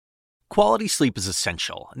Quality sleep is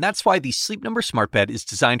essential, and that's why the Sleep Number Smart Bed is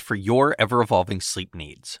designed for your ever-evolving sleep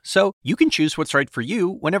needs. So you can choose what's right for you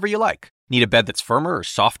whenever you like. Need a bed that's firmer or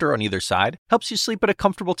softer on either side? Helps you sleep at a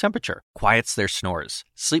comfortable temperature. Quiets their snores.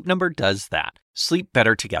 Sleep Number does that. Sleep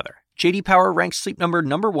better together. J.D. Power ranks Sleep Number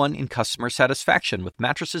 #1 in customer satisfaction with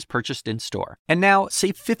mattresses purchased in-store. And now,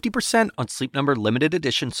 save 50% on Sleep Number limited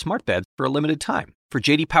edition smart beds for a limited time. For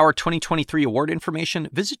J.D. Power 2023 award information,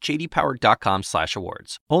 visit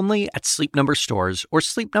jdpower.com/awards. Only at Sleep Number stores or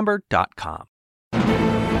sleepnumber.com.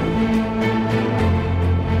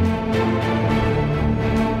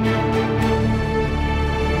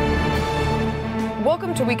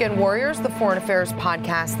 Welcome to Weekend Warriors, the foreign affairs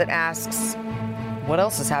podcast that asks, what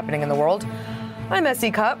else is happening in the world? I'm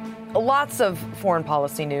S.E. Cupp. Lots of foreign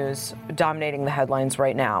policy news dominating the headlines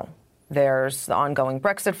right now. There's the ongoing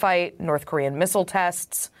Brexit fight, North Korean missile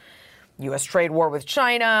tests, U.S. trade war with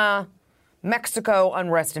China, Mexico,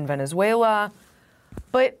 unrest in Venezuela.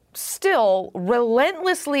 But still,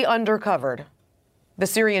 relentlessly undercovered, the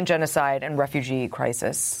Syrian genocide and refugee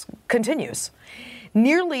crisis continues.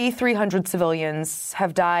 Nearly 300 civilians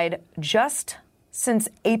have died just since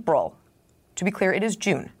April. To be clear, it is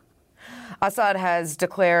June. Assad has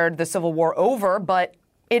declared the civil war over, but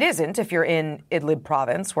it isn't if you're in Idlib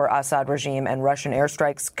province, where Assad regime and Russian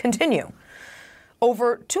airstrikes continue.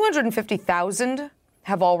 Over 250,000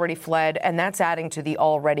 have already fled, and that's adding to the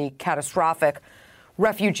already catastrophic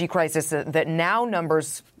refugee crisis that now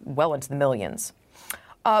numbers well into the millions.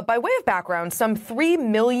 By way of background, some 3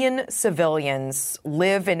 million civilians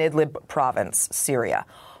live in Idlib province, Syria.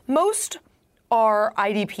 Most are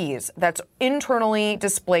IDPs, that's internally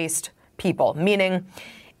displaced people, meaning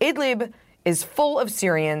Idlib is full of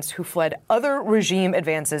Syrians who fled other regime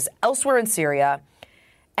advances elsewhere in Syria,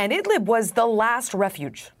 and Idlib was the last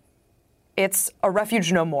refuge. It's a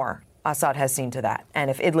refuge no more. Assad has seen to that. And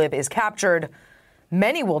if Idlib is captured,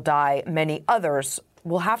 many will die, many others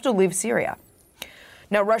will have to leave Syria.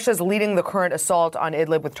 Now, Russia's leading the current assault on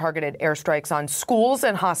Idlib with targeted airstrikes on schools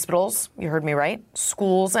and hospitals. You heard me right,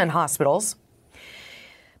 schools and hospitals.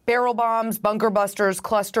 Barrel bombs, bunker busters,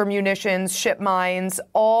 cluster munitions, ship mines,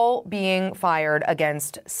 all being fired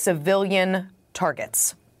against civilian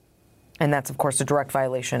targets. And that's, of course, a direct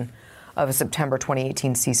violation of a September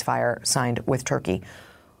 2018 ceasefire signed with Turkey.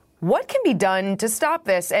 What can be done to stop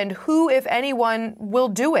this, and who, if anyone, will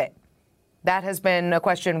do it? That has been a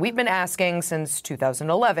question we've been asking since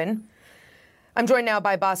 2011. I'm joined now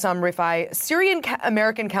by Bassam Rifai, Syrian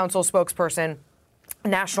American Council spokesperson,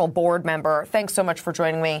 national board member. Thanks so much for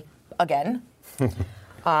joining me again.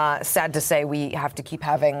 Sad to say we have to keep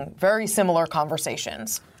having very similar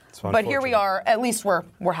conversations. But here we are. At least we're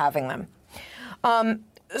having them.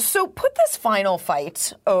 So put this final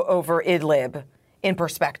fight over Idlib in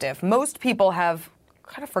perspective. Most people have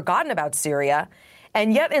kind of forgotten about Syria,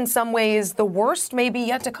 and yet in some ways the worst may be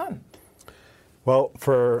yet to come. Well,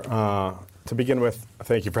 to begin with,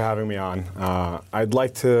 thank you for having me on. I'd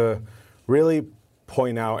like to really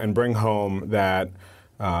point out and bring home that,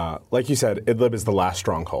 like you said, Idlib is the last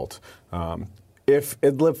stronghold. If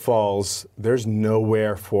Idlib falls, there's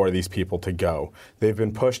nowhere for these people to go. They've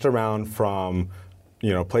been pushed around from,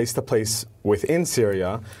 place to place within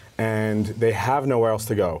Syria, and they have nowhere else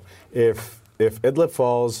to go. If Idlib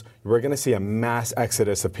falls, we're going to see a mass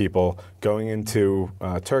exodus of people going into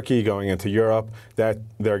Turkey, going into Europe, that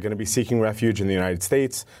they're going to be seeking refuge in the United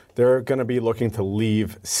States. They're going to be looking to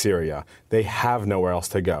leave Syria. They have nowhere else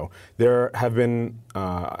to go. There have been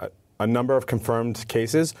a number of confirmed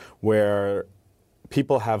cases where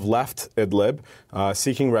people have left Idlib,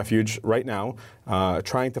 seeking refuge right now,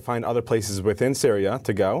 trying to find other places within Syria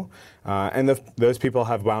to go. And those people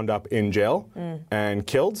have wound up in jail and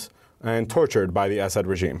killed and tortured by the Assad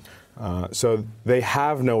regime. So they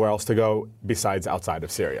have nowhere else to go besides outside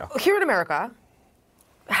of Syria. Here in America,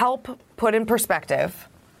 help put in perspective,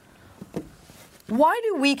 why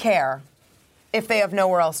do we care if they have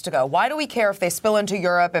nowhere else to go? Why do we care if they spill into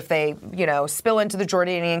Europe, if they, spill into the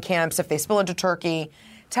Jordanian camps, if they spill into Turkey?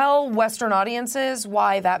 Tell Western audiences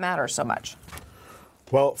why that matters so much.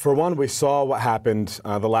 Well, for one, we saw what happened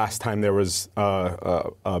the last time there was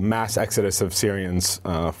a mass exodus of Syrians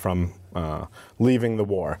from leaving the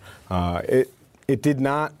war.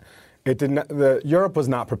 Europe was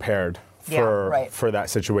not prepared for that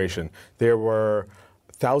situation. There were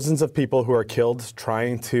thousands of people who are killed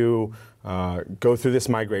trying to go through this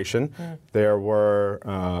migration. There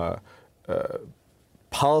were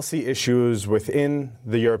policy issues within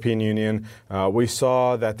the European Union. We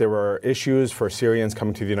saw that there were issues for Syrians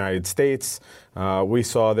coming to the United States. We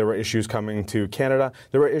saw there were issues coming to Canada.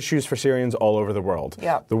 There were issues for Syrians all over the world.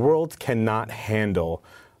 Yeah. The world cannot handle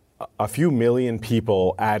a few million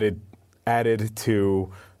people added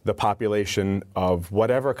to the population of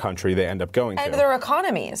whatever country they end up going to. And their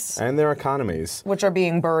economies. Which are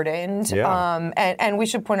being burdened. Yeah. And we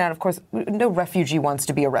should point out, of course, no refugee wants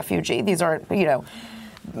to be a refugee. These aren't,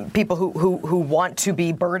 people who want to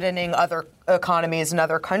be burdening other economies in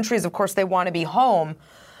other countries. Of course, they want to be home.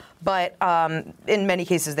 But in many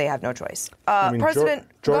cases, they have no choice.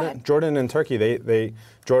 Jordan and Turkey,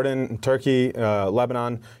 Jordan, Turkey,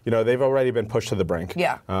 Lebanon, they've already been pushed to the brink.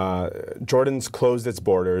 Yeah. Jordan's closed its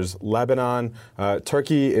borders. Lebanon,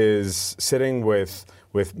 Turkey is sitting with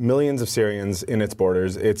millions of Syrians in its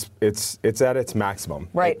borders. It's at its maximum.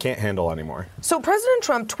 Right. It can't handle anymore. So President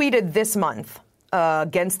Trump tweeted this month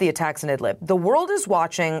against the attacks in Idlib. The world is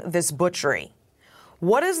watching this butchery.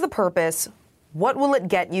 What is the purpose? What will it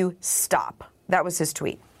get you? Stop. That was his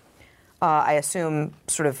tweet. I assume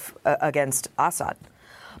sort of against Assad.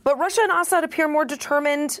 But Russia and Assad appear more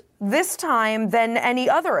determined this time than any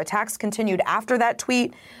other. Attacks continued after that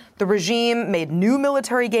tweet. The regime made new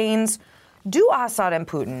military gains. Do Assad and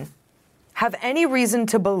Putin have any reason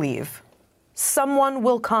to believe someone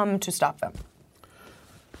will come to stop them?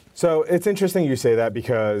 So it's interesting you say that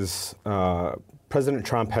because President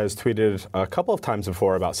Trump has tweeted a couple of times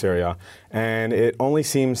before about Syria, and it only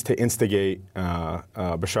seems to instigate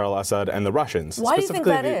Bashar al-Assad and the Russians. Why do you think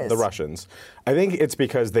that is? The Russians. I think it's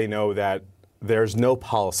because they know that there's no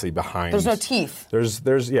policy behind. There's no teeth.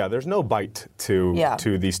 There's no bite to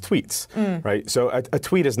these tweets, right? So a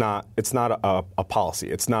tweet is not a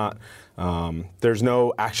policy. It's not. There's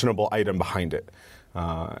no actionable item behind it,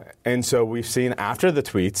 and so we've seen after the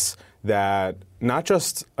tweets that not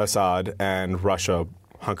just Assad and Russia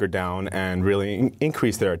hunkered down and really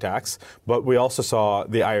increased their attacks, but we also saw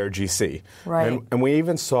the IRGC. Right. And we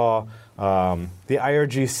even saw the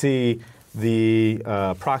IRGC, the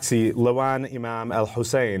proxy Lawan Imam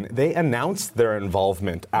al-Hussein, they announced their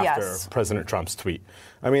involvement after President Trump's tweet.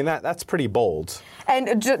 I mean, that's pretty bold.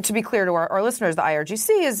 And to be clear to our listeners, the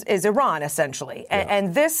IRGC is Iran, essentially. Yeah.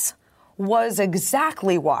 And this was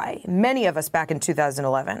exactly why many of us back in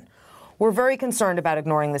 2011 were very concerned about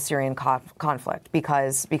ignoring the Syrian conflict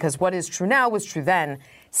because what is true now was true then.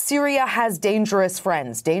 Syria has dangerous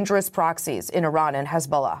friends, dangerous proxies in Iran and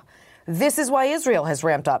Hezbollah. This is why Israel has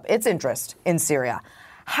ramped up its interest in Syria.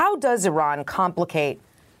 How does Iran complicate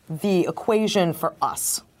the equation for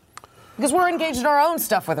us? Because we're engaged in our own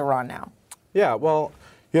stuff with Iran now. Yeah, well,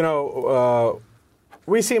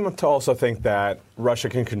 we seem to also think that Russia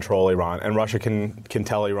can control Iran, and Russia can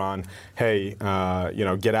tell Iran, hey,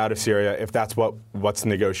 get out of Syria if that's what's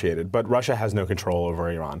negotiated. But Russia has no control over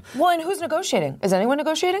Iran. Well, and who's negotiating? Is anyone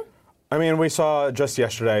negotiating? I mean, we saw just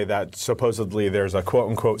yesterday that supposedly there's a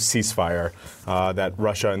quote-unquote ceasefire that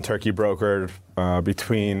Russia and Turkey brokered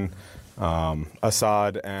between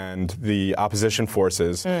Assad and the opposition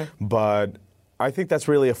forces. But I think that's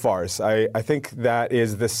really a farce. I think that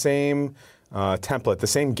is the same template, the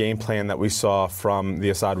same game plan that we saw from the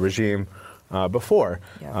Assad regime before.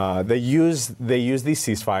 Yeah. They use these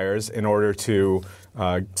ceasefires in order to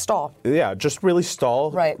stall. Yeah, just really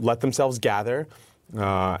stall. Right. Let themselves gather.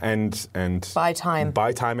 And buy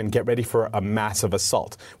time and get ready for a massive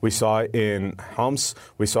assault. We saw it in Homs.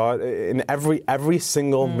 We saw it in every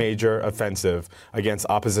single major offensive against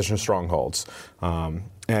opposition strongholds.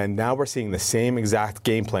 And now we're seeing the same exact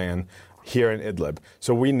game plan here in Idlib.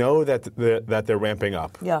 So we know that they're ramping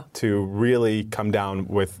up to really come down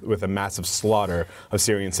with a massive slaughter of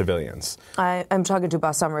Syrian civilians. I'm talking to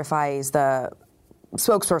Bassam Rifai. He's the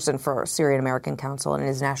spokesperson for Syrian American Council and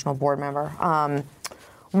is national board member.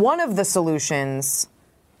 One of the solutions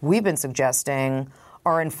we've been suggesting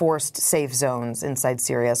are enforced safe zones inside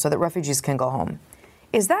Syria so that refugees can go home.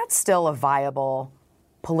 Is that still a viable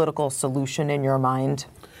political solution in your mind?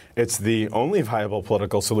 It's the only viable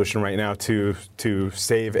political solution right now to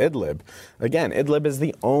save Idlib. Again, Idlib is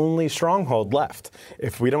the only stronghold left.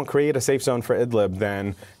 If we don't create a safe zone for Idlib,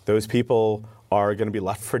 then those people are going to be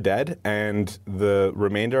left for dead, and the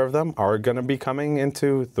remainder of them are going to be coming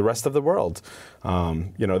into the rest of the world.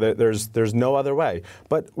 There's no other way.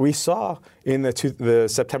 But we saw in the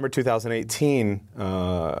September 2018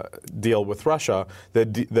 deal with Russia,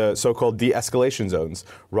 the so-called de-escalation zones.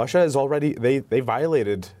 Russia is already they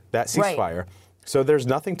violated that ceasefire. Right. So there's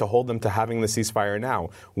nothing to hold them to having the ceasefire now.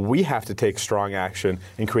 We have to take strong action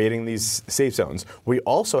in creating these safe zones. We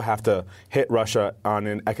also have to hit Russia on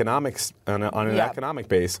an economic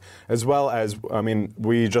base, as well as,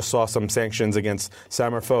 we just saw some sanctions against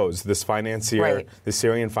Samer Foz, this financier, the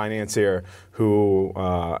Syrian financier who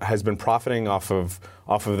has been profiting off of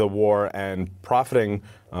the war and profiting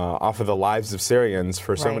off of the lives of Syrians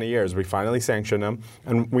for so many years. We finally sanctioned them,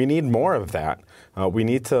 and we need more of that. We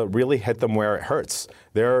need to really hit them where it hurts.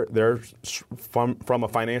 They're from a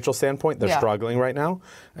financial standpoint, they're struggling right now.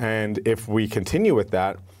 And if we continue with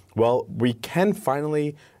that, well, we can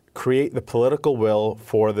finally create the political will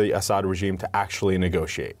for the Assad regime to actually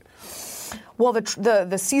negotiate. Well,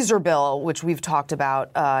 the Caesar bill, which we've talked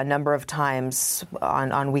about a number of times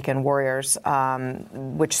on Weekend Warriors,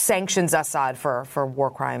 which sanctions Assad for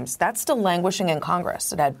war crimes, that's still languishing in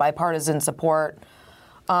Congress. It had bipartisan support.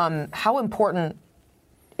 How important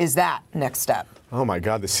is that next step? Oh my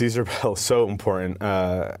God, the Caesar bill is so important.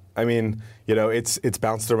 I mean, you know, it's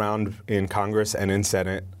bounced around in Congress and in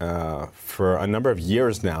Senate for a number of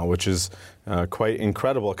years now, which is quite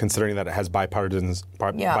incredible considering that it has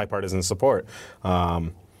bipartisan support.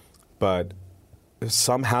 But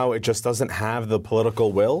somehow it just doesn't have the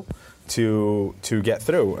political will to get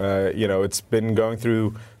through. You know, it's been going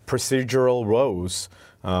through procedural woes,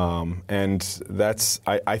 and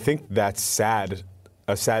I think that's sad.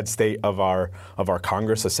 A sad state of our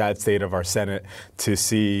Congress, a sad state of our Senate, to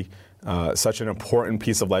see such an important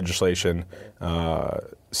piece of legislation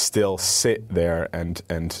still sit there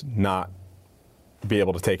and not be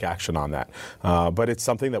able to take action on that. But it's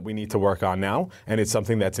something that we need to work on now, and it's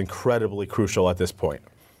something that's incredibly crucial at this point.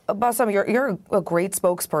 Bassam, you're a great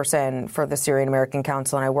spokesperson for the Syrian American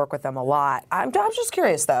Council, and I work with them a lot. I'm just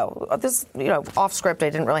curious, though. This, you know, off script, I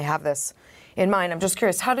didn't really have this in mind. I'm just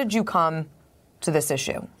curious, how did you come to this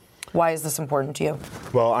issue? Why is this important to you?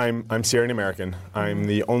 Well, I'm Syrian American. I'm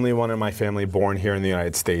the only one in my family born here in the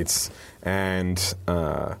United States, and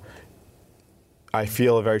I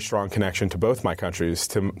feel a very strong connection to both my countries,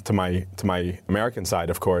 to my American side,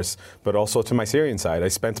 of course, but also to my Syrian side. I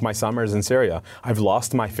spent my summers in Syria. I've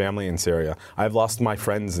lost my family in Syria. I've lost my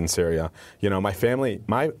friends in Syria. You know, my family,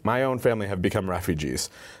 my own family, have become refugees.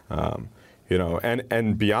 You know,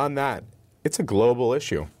 and beyond that, it's a global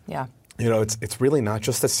issue. Yeah. You know, it's really not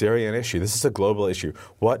just a Syrian issue. This is a global issue.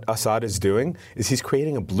 What Assad is doing is he's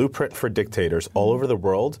creating a blueprint for dictators all over the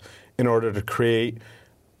world in order to create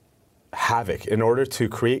havoc, in order to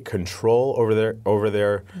create control over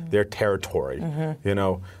their territory. Mm-hmm. You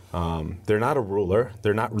know, they're not a ruler.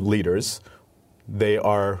 They're not leaders. They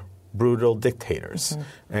are brutal dictators.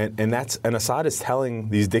 Mm-hmm. And Assad is telling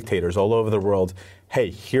these dictators all over the world,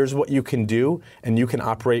 hey, here's what you can do, and you can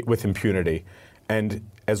operate with impunity. And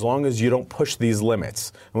as long as you don't push these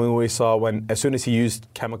limits. When we saw as soon as he used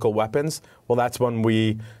chemical weapons, well, that's when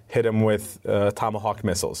we hit him with Tomahawk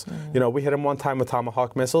missiles. Mm. You know, we hit him one time with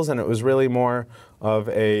Tomahawk missiles, and it was really more of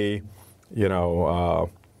a, you know,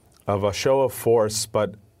 of a show of force,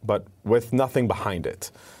 but with nothing behind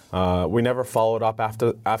it. We never followed up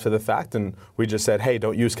after the fact, and we just said, hey,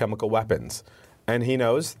 don't use chemical weapons. And he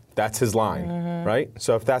knows that's his line, mm-hmm. right?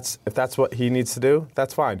 So if that's what he needs to do,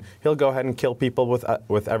 that's fine. He'll go ahead and kill people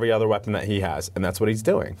with every other weapon that he has, and that's what he's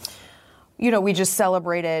doing. You know, we just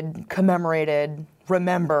celebrated, commemorated,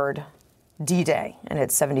 remembered D-Day and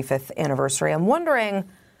its 75th anniversary. I'm wondering,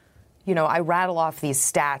 you know, I rattle off these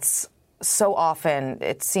stats so often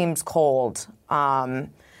it seems cold and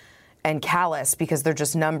callous because they're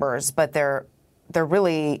just numbers, but they're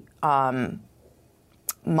really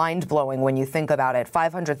mind-blowing when you think about it.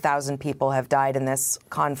 500,000 people have died in this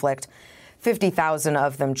conflict, 50,000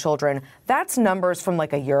 of them children. That's numbers from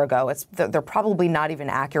like a year ago. They're probably not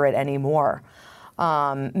even accurate anymore.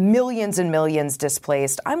 Millions and millions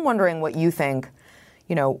displaced. I'm wondering what you think.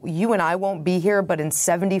 You know, you and I won't be here, but in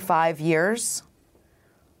 75 years,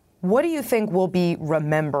 what do you think we'll be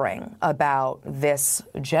remembering about this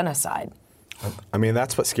genocide? I mean,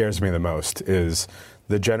 that's what scares me the most is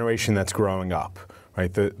the generation that's growing up.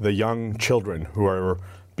 Right, the young children who are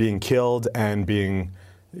being killed and being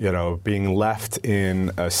left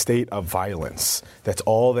in a state of violence. That's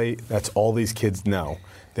all these kids know.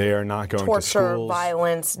 They are not going to schools. Torture,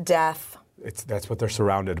 violence, death. That's what they're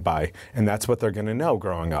surrounded by, and that's what they're going to know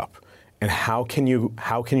growing up. And how can you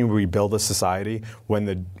rebuild a society when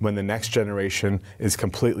the next generation is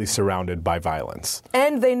completely surrounded by violence?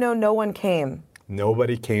 And they know no one came.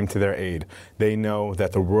 Nobody came to their aid. They know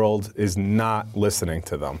that the world is not listening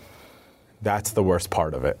to them. That's the worst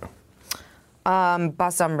part of it.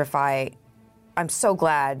 Bassam Rifai, I'm so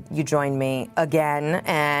glad you joined me again.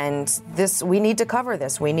 And we need to cover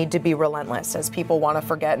this. We need to be relentless. As people want to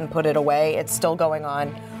forget and put it away, it's still going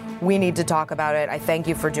on. We need to talk about it. I thank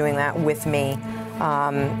you for doing that with me.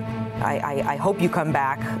 I hope you come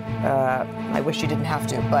back. I wish you didn't have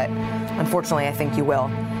to, but unfortunately, I think you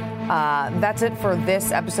will. That's it for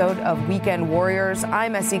this episode of Weekend Warriors.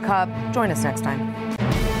 I'm S.E. Cupp. Join us next time.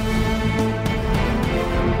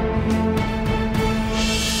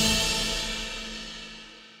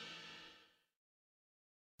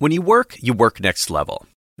 When you work next level.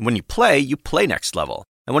 And when you play next level.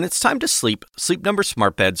 And when it's time to sleep, Sleep Number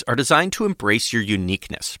smart beds are designed to embrace your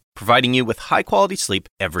uniqueness, providing you with high-quality sleep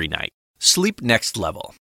every night. Sleep next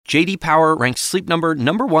level. J.D. Power ranks Sleep Number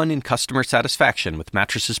 #1 in customer satisfaction with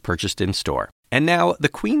mattresses purchased in-store. And now, the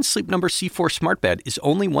Queen Sleep Number C4 smart bed is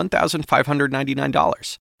only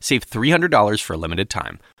 $1,599. Save $300 for a limited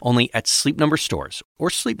time, only at Sleep Number stores or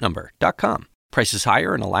sleepnumber.com. Prices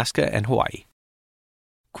higher in Alaska and Hawaii.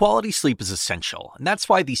 Quality sleep is essential, and that's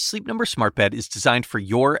why the Sleep Number smart bed is designed for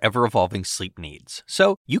your ever-evolving sleep needs.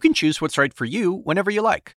 So you can choose what's right for you whenever you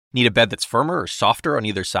like. Need a bed that's firmer or softer on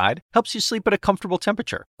either side? Helps you sleep at a comfortable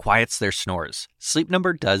temperature. Quiets their snores. Sleep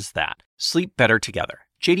Number does that. Sleep better together.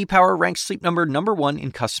 J.D. Power ranks Sleep Number #1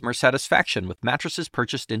 in customer satisfaction with mattresses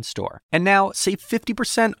purchased in-store. And now, save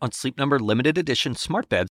 50% on Sleep Number limited edition smart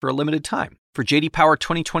beds for a limited time. For J.D. Power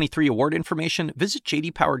 2023 award information, visit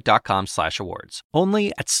jdpower.com/awards.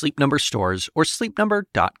 Only at Sleep Number stores or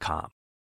sleepnumber.com.